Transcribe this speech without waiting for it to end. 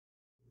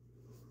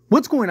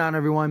What's going on,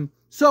 everyone?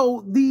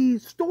 So the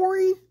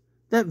story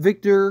that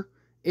Victor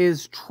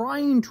is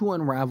trying to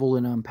unravel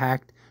and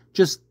unpack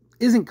just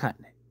isn't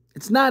cutting it.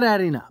 It's not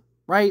adding up,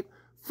 right?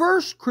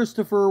 First,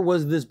 Christopher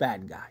was this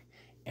bad guy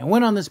and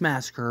went on this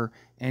massacre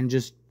and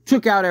just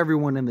took out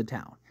everyone in the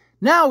town.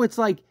 Now it's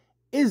like,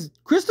 is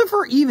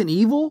Christopher even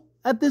evil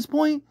at this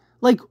point?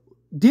 Like,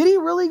 did he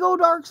really go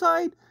dark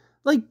side?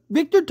 Like,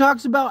 Victor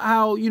talks about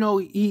how,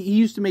 he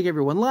used to make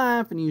everyone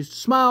laugh and he used to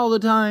smile all the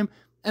time,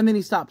 and then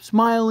he stopped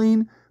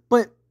smiling.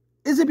 But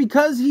is it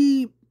because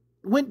he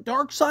went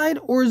dark side,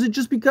 or is it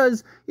just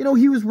because,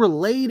 he was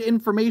relayed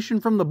information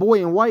from the boy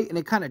in white and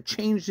it kind of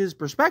changed his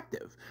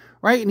perspective,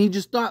 right? And he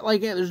just thought,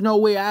 like, yeah, there's no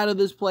way out of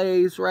this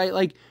place, right?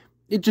 Like,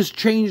 it just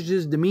changed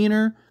his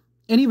demeanor.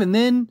 And even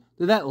then,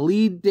 did that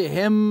lead to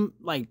him,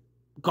 like,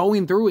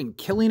 going through and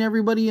killing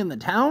everybody in the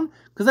town?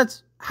 Because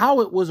that's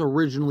how it was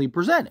originally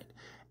presented.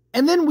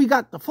 And then we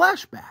got the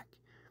flashback.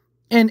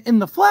 And in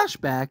the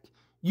flashback,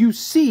 you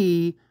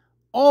see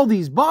all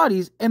these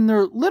bodies, and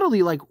they're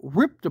literally like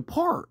ripped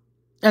apart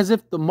as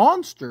if the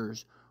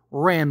monsters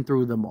ran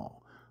through them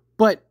all.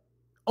 But,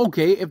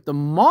 okay, if the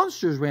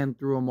monsters ran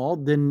through them all,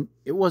 then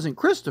it wasn't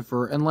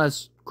Christopher,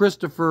 unless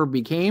Christopher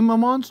became a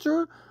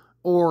monster,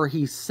 or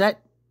he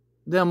set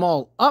them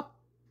all up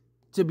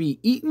to be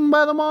eaten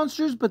by the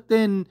monsters. But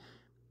then,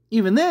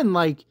 even then,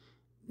 like,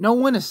 no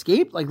one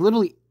escaped. Like,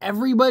 literally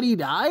everybody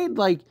died.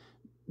 Like,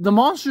 the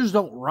monsters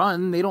don't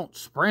run, they don't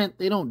sprint,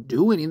 they don't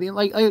do anything.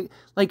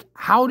 Like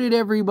how did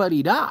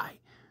everybody die?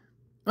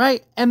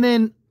 Right? And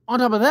then on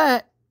top of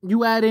that,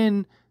 you add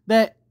in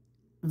that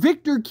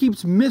Victor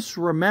keeps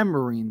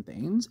misremembering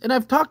things. And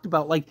I've talked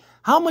about, like,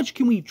 how much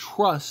can we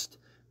trust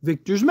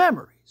Victor's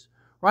memories?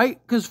 Right?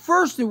 Because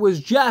first it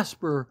was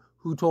Jasper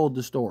who told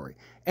the story.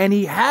 And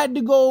he had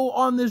to go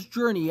on this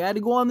journey. He had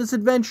to go on this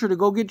adventure to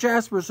go get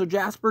Jasper so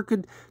Jasper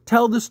could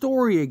tell the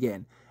story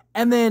again.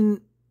 And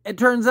then it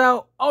turns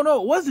out, oh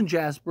no, it wasn't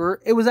Jasper.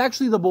 It was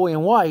actually the boy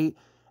in white.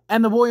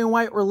 And the boy in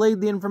white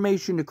relayed the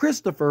information to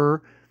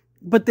Christopher.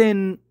 But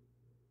then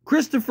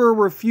Christopher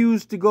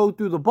refused to go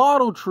through the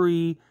bottle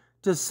tree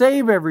to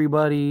save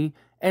everybody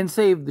and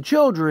save the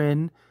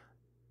children.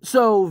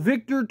 So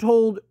Victor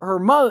told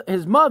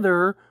his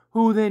mother,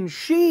 who then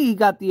she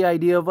got the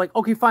idea of, like,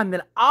 okay, fine,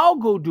 then I'll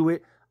go do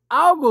it.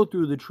 I'll go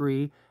through the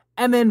tree.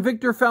 And then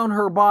Victor found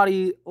her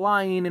body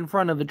lying in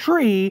front of the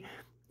tree,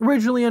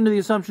 originally under the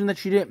assumption that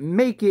she didn't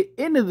make it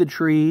into the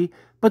tree.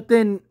 But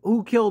then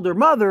who killed her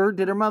mother?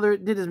 Did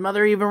his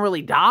mother even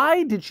really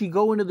die? Did she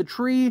go into the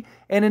tree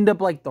and end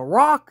up like the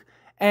rock?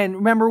 And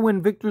remember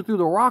when Victor threw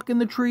the rock in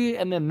the tree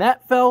and then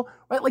that fell?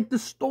 Right? Like, the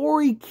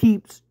story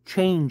keeps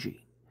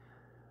changing.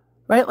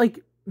 Right? Like,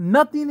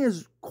 nothing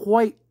is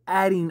quite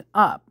adding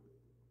up.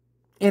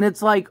 And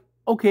it's like,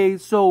 okay,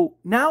 so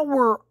now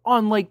we're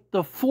on like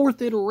the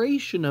fourth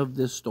iteration of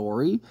this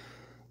story,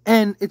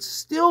 and it's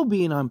still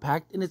being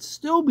unpacked, and it's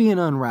still being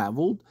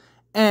unraveled,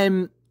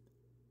 and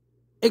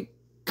it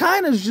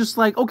kind of is just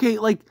like, okay,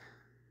 like,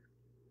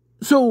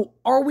 so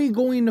are we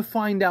going to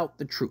find out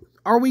the truth?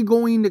 Are we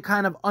going to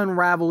kind of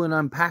unravel and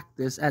unpack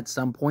this at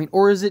some point,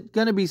 or is it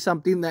going to be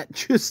something that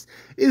just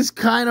is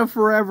kind of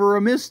forever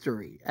a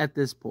mystery at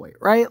this point,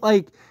 right?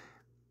 Like,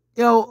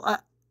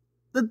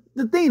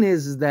 the thing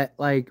is that,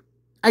 like,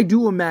 I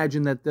do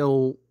imagine that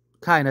they'll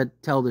kind of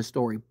tell this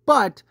story,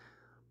 but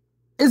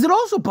is it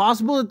also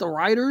possible that the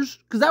writers,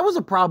 because that was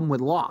a problem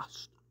with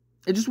Lost.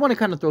 I just want to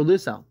kind of throw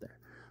this out there,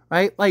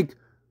 right? Like,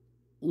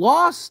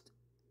 Lost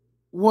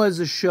was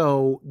a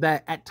show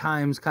that at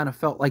times kind of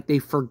felt like they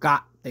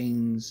forgot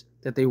things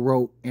that they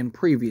wrote in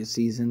previous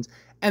seasons.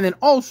 And then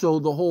also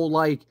the whole,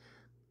 like,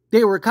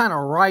 they were kind of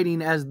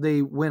writing as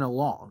they went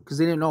along because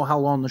they didn't know how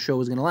long the show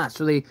was going to last.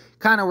 So they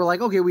kind of were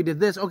like, okay, we did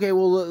this. Okay,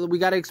 well, we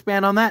got to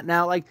expand on that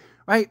now. Like,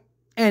 right?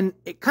 And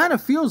it kind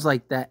of feels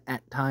like that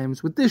at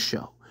times with this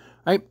show,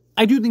 right?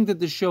 I do think that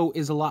this show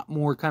is a lot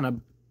more kind of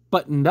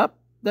buttoned up.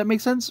 That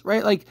makes sense,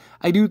 right? Like,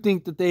 I do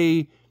think that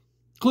they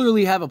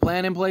clearly have a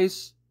plan in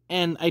place.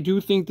 And I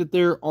do think that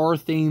there are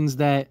things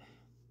that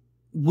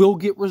will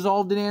get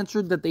resolved and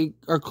answered that they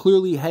are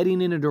clearly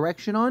heading in a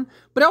direction on.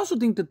 But I also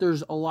think that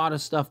there's a lot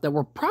of stuff that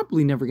we're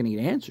probably never going to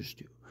get answers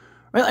to,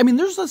 right? I mean,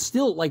 there's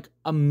still like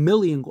a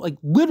million, like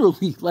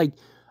literally, like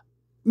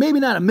maybe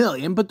not a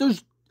million, but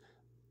there's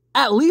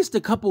at least a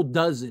couple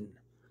dozen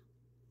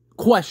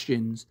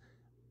questions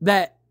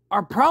that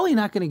are probably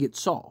not going to get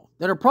solved,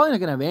 that are probably not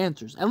going to have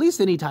answers, at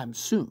least anytime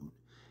soon.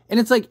 And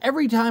it's like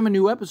every time a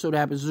new episode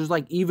happens, there's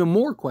like even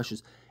more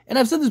questions. And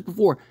I've said this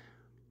before,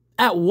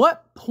 at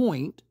what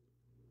point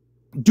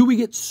do we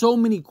get so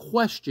many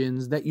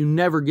questions that you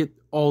never get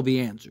all the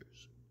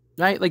answers,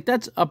 right? Like,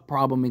 that's a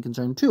problem and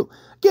concern too.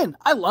 Again,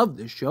 I love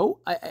this show.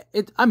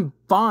 I'm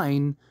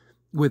fine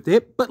with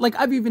it, but like,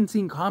 I've even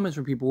seen comments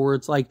from people where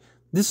it's like,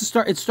 it's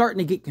starting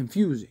to get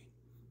confusing,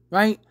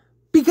 right?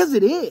 Because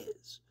it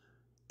is.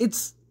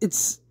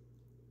 It's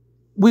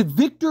with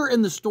Victor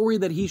and the story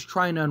that he's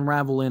trying to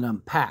unravel and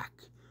unpack.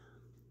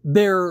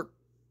 There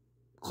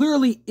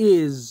clearly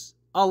is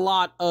a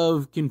lot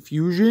of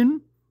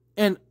confusion,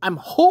 and I'm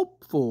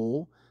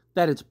hopeful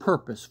that it's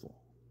purposeful,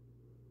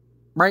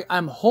 right?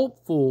 I'm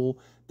hopeful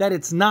that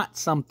it's not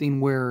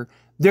something where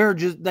they're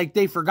just like,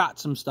 they forgot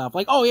some stuff.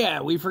 Like, oh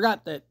yeah, we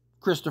forgot that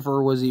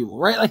Christopher was evil,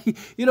 right? Like,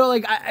 you know,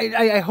 like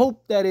I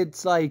hope that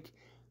it's like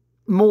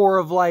more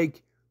of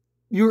like,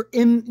 you're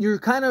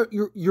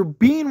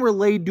being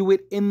relayed to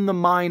it in the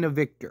mind of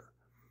Victor,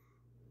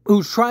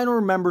 who's trying to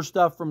remember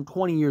stuff from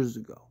 20 years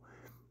ago.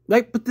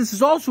 Like, but this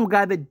is also a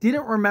guy that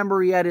didn't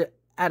remember he had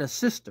a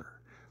sister.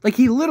 Like,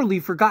 he literally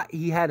forgot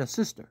he had a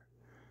sister.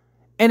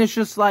 And it's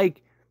just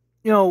like,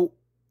 you know,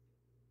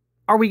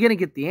 are we going to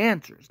get the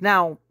answers?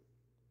 Now,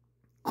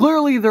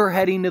 clearly they're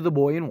heading to the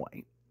boy in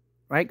white,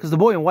 right? Because the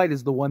boy in white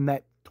is the one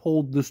that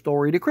told the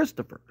story to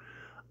Christopher.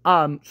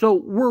 So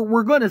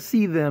we're going to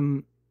see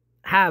them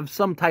have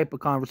some type of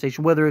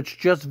conversation, whether it's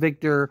just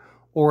Victor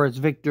or it's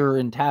Victor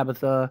and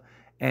Tabitha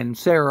and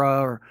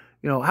Sarah, or,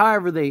 you know,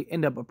 however they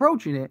end up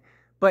approaching it.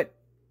 But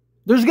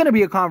there's going to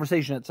be a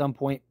conversation at some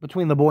point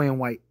between the boy in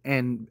white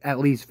and at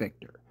least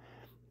Victor.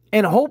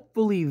 And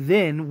hopefully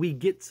then we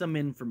get some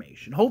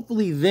information.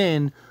 Hopefully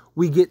then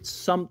we get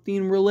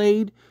something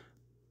relayed.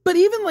 But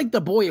even like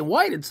the boy in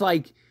white, it's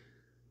like,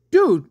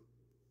 dude,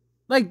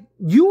 like,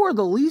 you are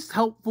the least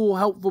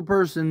helpful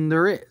person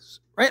there is,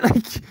 right?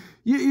 Like,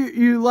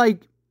 you're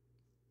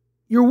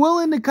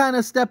willing to kind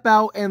of step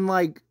out and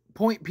like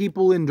point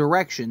people in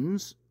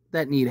directions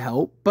that need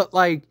help, but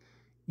like,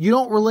 you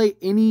don't relay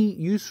any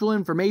useful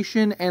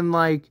information, and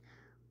like,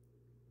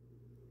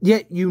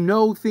 yet you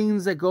know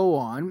things that go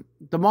on.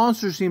 The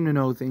monsters seem to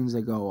know things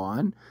that go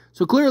on.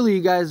 So clearly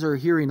you guys are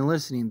hearing and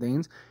listening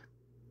things.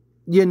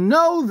 You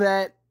know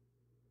that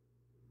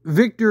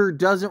Victor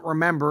doesn't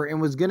remember and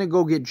was going to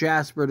go get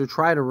Jasper to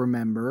try to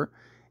remember.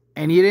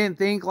 And you didn't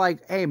think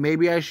like, hey,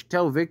 maybe I should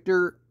tell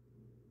Victor,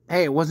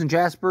 hey, it wasn't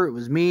Jasper, it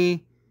was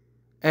me.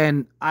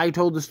 And I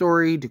told the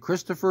story to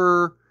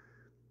Christopher,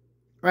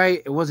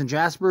 right? It wasn't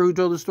Jasper who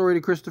told the story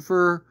to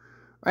Christopher,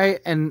 right?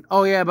 And,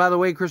 oh yeah, by the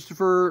way,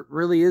 Christopher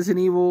really isn't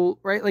evil,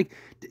 right? Like,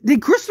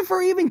 did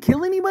Christopher even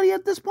kill anybody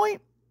at this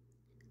point?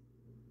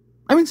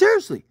 I mean,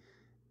 seriously.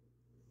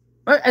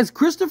 Has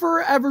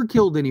Christopher ever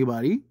killed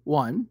anybody?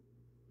 One.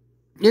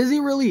 Is he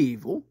really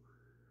evil?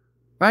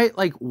 Right?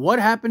 Like, what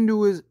happened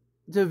to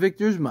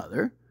Victor's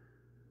mother?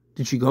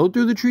 Did she go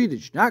through the tree?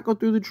 Did she not go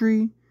through the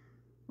tree?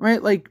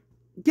 Right? Like,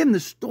 again, the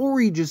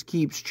story just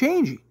keeps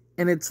changing.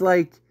 And it's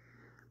like,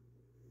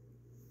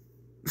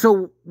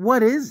 so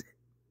what is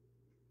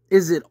it?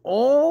 Is it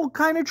all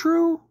kind of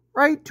true,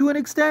 right? To an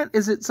extent?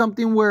 Is it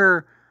something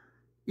where,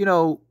 you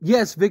know,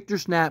 yes, Victor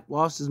snapped,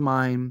 lost his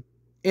mind,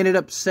 ended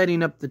up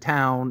setting up the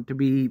town to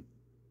be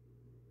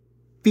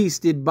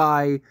feasted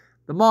by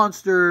the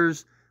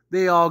monsters,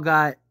 they all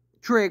got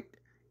tricked,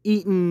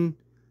 eaten,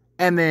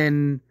 and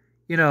then,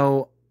 you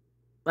know,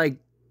 like,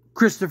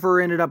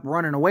 Christopher ended up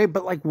running away.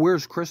 But like,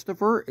 where's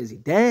Christopher? Is he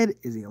dead?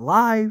 Is he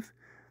alive?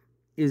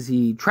 Is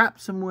he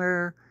trapped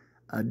somewhere?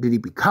 Did he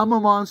become a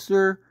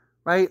monster?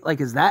 Right? Like,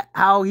 is that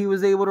how he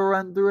was able to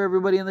run through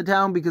everybody in the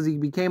town? Because he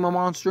became a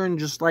monster and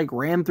just like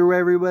ran through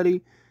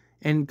everybody,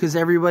 and because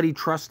everybody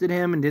trusted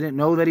him and didn't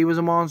know that he was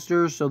a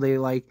monster, so they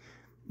like,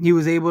 he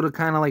was able to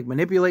kind of like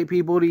manipulate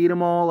people to eat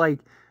them all. Like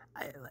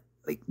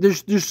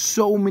there's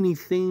so many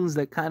things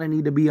that kind of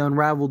need to be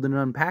unraveled and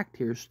unpacked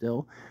here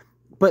still.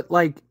 But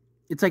like,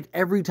 it's like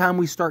every time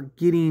we start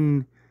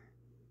getting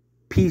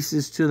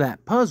pieces to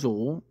that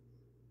puzzle,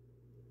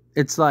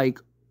 it's like,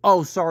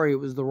 oh, sorry, it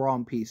was the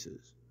wrong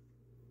pieces.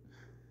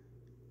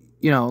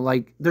 You know,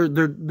 like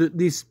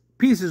these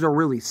pieces are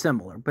really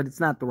similar, but it's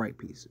not the right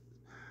pieces,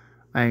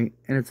 right?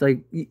 And it's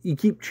like, you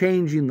keep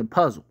changing the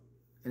puzzle.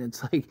 And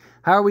it's like,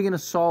 how are we going to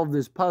solve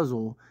this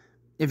puzzle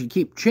if you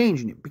keep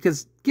changing it?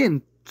 Because,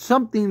 again,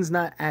 something's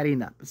not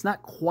adding up. It's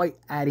not quite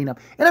adding up.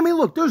 And, I mean,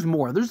 look, there's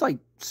more. There's, like,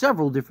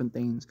 several different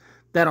things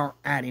that aren't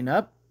adding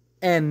up.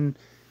 And,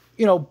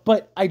 you know,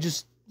 but I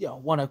just, you know,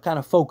 want to kind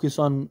of focus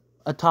on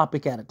a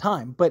topic at a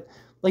time. But,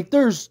 like,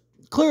 there's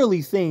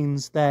clearly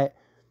things that,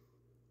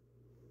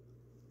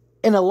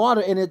 and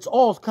it's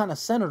all kind of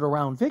centered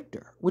around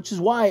Victor, which is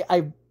why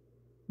I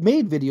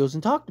made videos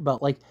and talked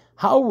about, like,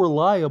 how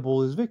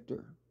reliable is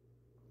Victor?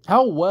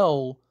 How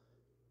well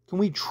can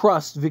we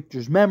trust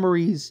Victor's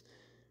memories,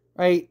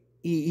 right?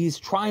 He's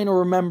trying to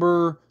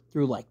remember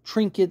through, like,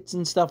 trinkets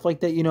and stuff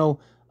like that, you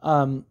know,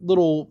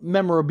 little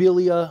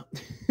memorabilia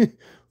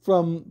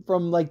from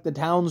like, the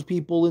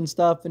townspeople and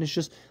stuff. And it's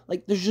just,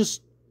 like, there's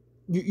just,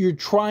 you're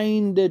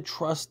trying to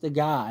trust the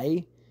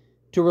guy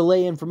to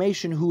relay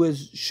information who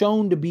has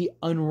shown to be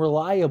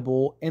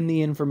unreliable in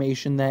the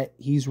information that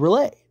he's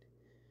relayed.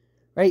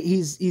 Right?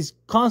 He's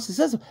constantly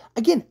says,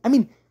 again, I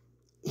mean,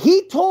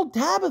 he told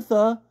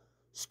Tabitha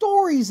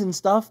stories and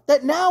stuff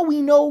that now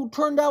we know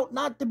turned out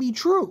not to be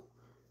true.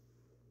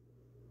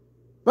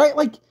 Right?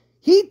 Like,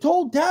 he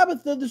told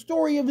Tabitha the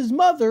story of his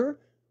mother,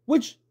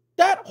 which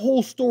that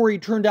whole story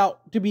turned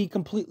out to be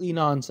completely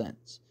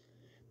nonsense.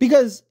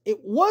 Because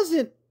it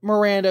wasn't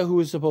Miranda who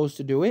was supposed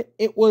to do it.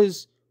 It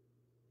was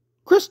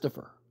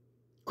Christopher.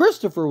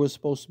 Christopher was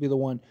supposed to be the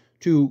one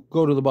to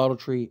go to the bottle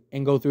tree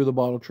and go through the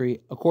bottle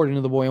tree according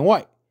to the boy in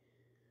white.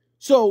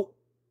 So,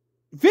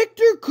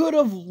 Victor could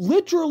have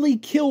literally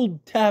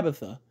killed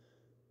Tabitha.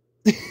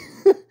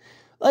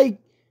 Like,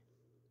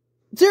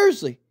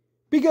 seriously.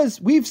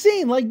 Because we've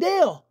seen, like,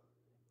 Dale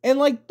and,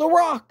 like, The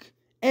Rock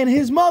and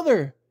his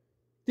mother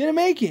didn't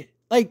make it.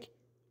 Like,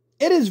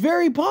 it is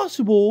very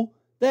possible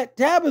that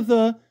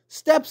Tabitha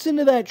steps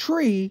into that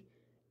tree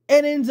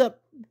and ends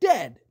up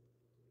dead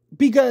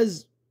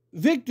because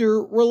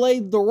Victor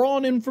relayed the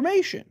wrong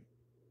information.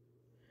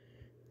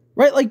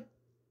 Right? Like,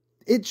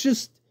 it's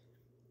just,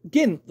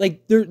 again,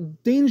 like,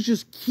 things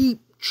just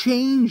keep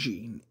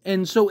changing.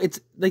 And so it's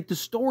like the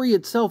story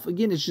itself,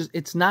 again, is just,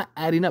 it's not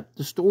adding up.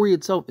 The story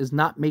itself is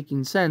not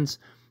making sense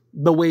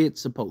the way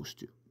it's supposed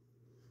to.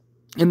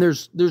 And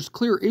there's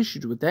clear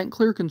issues with that and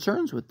clear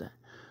concerns with that.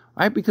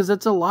 Right? Because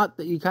that's a lot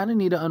that you kind of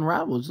need to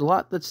unravel. There's a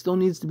lot that still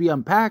needs to be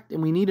unpacked.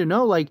 And we need to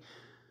know, like,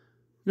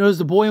 you know, is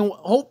the boy in,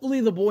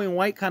 hopefully the boy in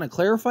white kind of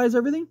clarifies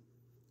everything.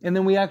 And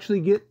then we actually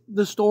get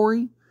the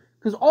story.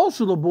 Because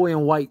also the boy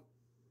in white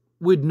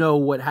would know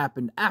what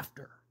happened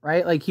after.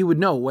 Right? Like, he would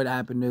know what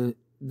happened to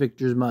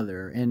Victor's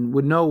mother. And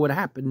would know what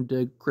happened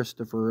to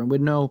Christopher. And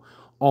would know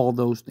all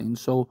those things.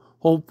 So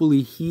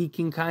hopefully he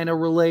can kind of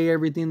relay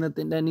everything that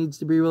needs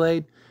to be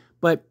relayed.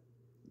 But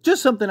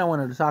just something I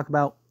wanted to talk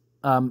about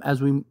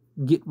as we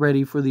get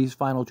ready for these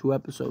final 2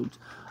 episodes.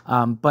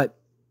 But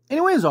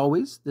anyway, as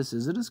always, this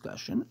is a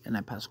discussion, and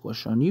I pass a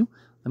question on you.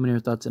 Let me know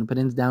your thoughts and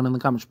opinions down in the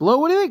comments below.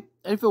 What do you think?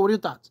 How do you feel? What are your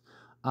thoughts?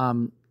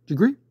 Do you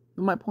agree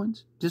with my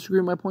points? Disagree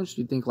with my points?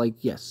 Do you think, like,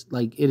 yes,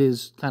 like, it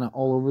is kind of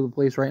all over the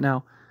place right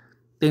now?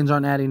 Things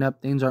aren't adding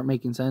up. Things aren't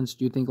making sense.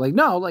 Do you think, like,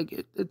 no,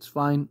 like, it's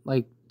fine.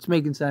 Like, it's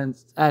making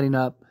sense. It's adding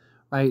up,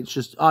 right? It's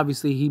just,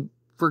 obviously, he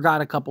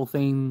forgot a couple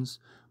things,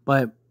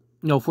 but,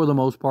 you know, for the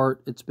most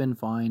part, it's been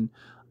fine.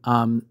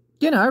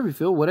 However you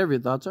feel, whatever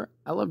your thoughts are,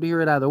 I love to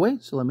hear it either way,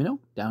 so let me know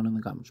down in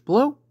the comments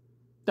below.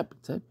 That being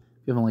said,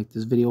 if you haven't liked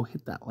this video,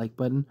 hit that like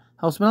button.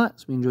 Helps me a lot,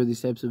 so we enjoy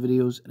these types of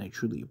videos, and I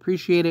truly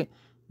appreciate it.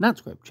 Not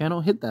subscribe to the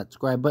channel, hit that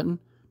subscribe button,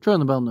 turn on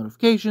the bell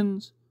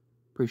notifications.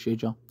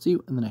 Appreciate y'all. See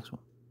you in the next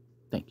one.